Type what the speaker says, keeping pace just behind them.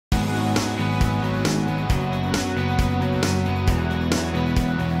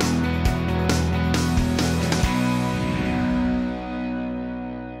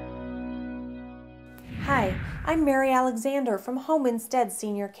I'm Mary Alexander from Home Instead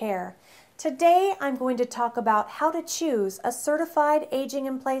Senior Care. Today I'm going to talk about how to choose a certified aging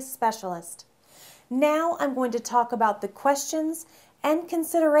in place specialist. Now I'm going to talk about the questions and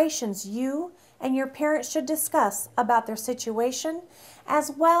considerations you and your parents should discuss about their situation,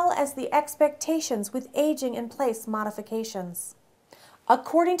 as well as the expectations with aging in place modifications.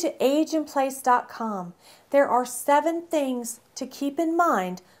 According to ageinplace.com, there are 7 things to keep in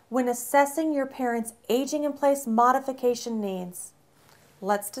mind when assessing your parents' aging in place modification needs.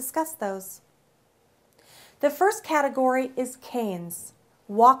 Let's discuss those. The first category is canes,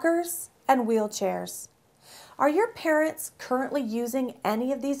 walkers, and wheelchairs. Are your parents currently using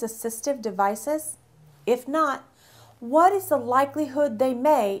any of these assistive devices? If not, what is the likelihood they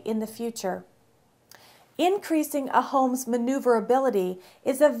may in the future? Increasing a home's maneuverability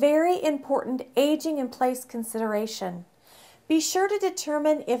is a very important aging in place consideration. Be sure to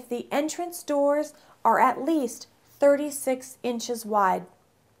determine if the entrance doors are at least 36 inches wide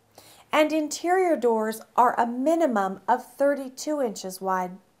and interior doors are a minimum of 32 inches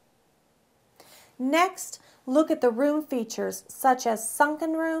wide. Next, look at the room features such as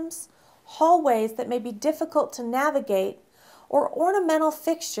sunken rooms, hallways that may be difficult to navigate, or ornamental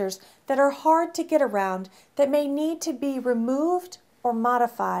fixtures that are hard to get around that may need to be removed or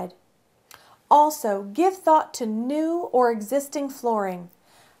modified. Also, give thought to new or existing flooring,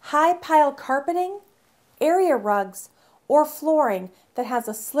 high pile carpeting, area rugs, or flooring that has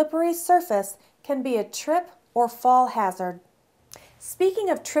a slippery surface can be a trip or fall hazard. Speaking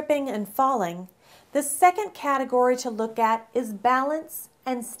of tripping and falling, the second category to look at is balance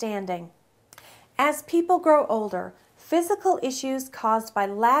and standing. As people grow older, physical issues caused by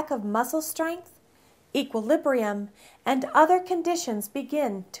lack of muscle strength, equilibrium, and other conditions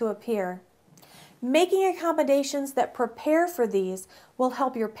begin to appear. Making accommodations that prepare for these will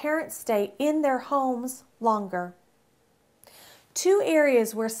help your parents stay in their homes longer. 2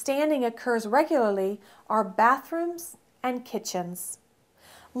 areas where standing occurs regularly are bathrooms and kitchens.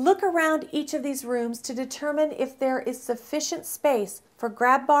 Look around each of these rooms to determine if there is sufficient space for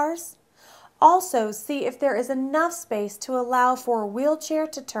grab bars. Also, see if there is enough space to allow for a wheelchair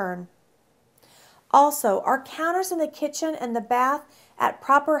to turn. Also, are counters in the kitchen and the bath at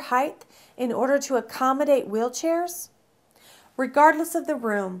proper height in order to accommodate wheelchairs? Regardless of the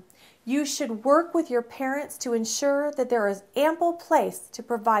room, you should work with your parents to ensure that there is ample place to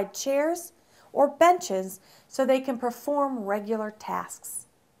provide chairs or benches so they can perform regular tasks.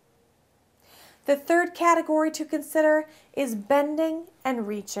 The third category to consider is bending and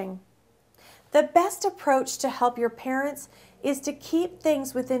reaching. The best approach to help your parents is to keep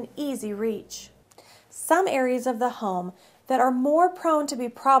things within easy reach. Some areas of the home that are more prone to be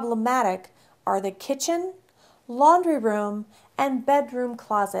problematic are the kitchen, laundry room, and bedroom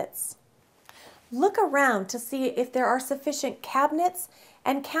closets. Look around to see if there are sufficient cabinets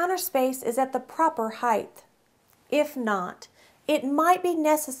and counter space is at the proper height. If not, it might be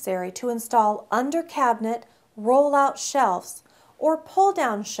necessary to install under cabinet roll-out shelves or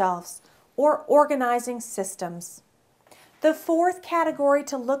pull-down shelves or organizing systems. The fourth category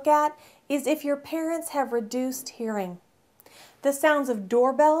to look at is if your parents have reduced hearing. The sounds of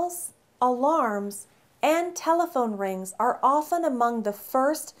doorbells, alarms, and telephone rings are often among the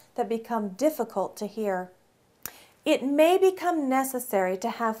first that become difficult to hear. It may become necessary to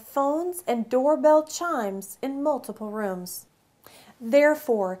have phones and doorbell chimes in multiple rooms.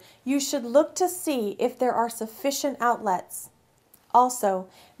 Therefore, you should look to see if there are sufficient outlets. Also,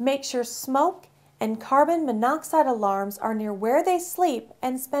 make sure smoke and carbon monoxide alarms are near where they sleep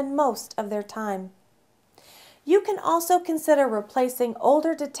and spend most of their time. You can also consider replacing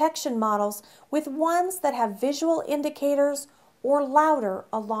older detection models with ones that have visual indicators or louder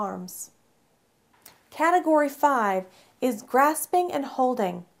alarms. Category 5 is grasping and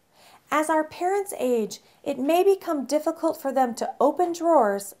holding. As our parents age, it may become difficult for them to open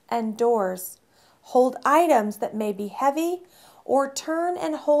drawers and doors, hold items that may be heavy, or turn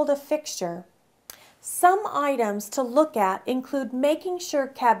and hold a fixture. Some items to look at include making sure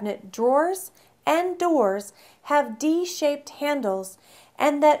cabinet drawers and doors have D-shaped handles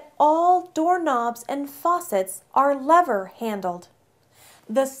and that all doorknobs and faucets are lever handled.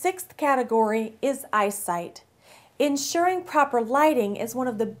 The 6th category is eyesight. Ensuring proper lighting is one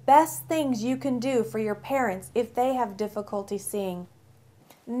of the best things you can do for your parents if they have difficulty seeing.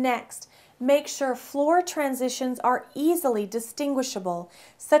 Next, make sure floor transitions are easily distinguishable,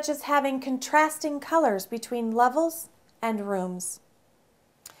 such as having contrasting colors between levels and rooms.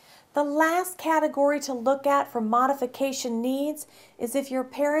 The last category to look at for modification needs is if your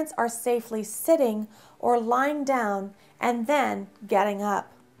parents are safely sitting or lying down and then getting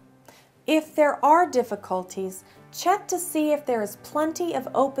up. If there are difficulties, check to see if there is plenty of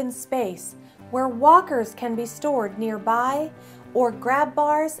open space where walkers can be stored nearby or grab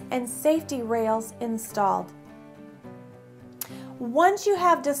bars and safety rails installed. Once you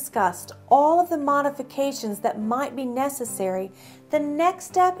have discussed all of the modifications that might be necessary, the next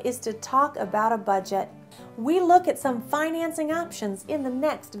step is to talk about a budget. We look at some financing options in the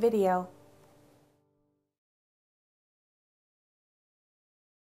next video.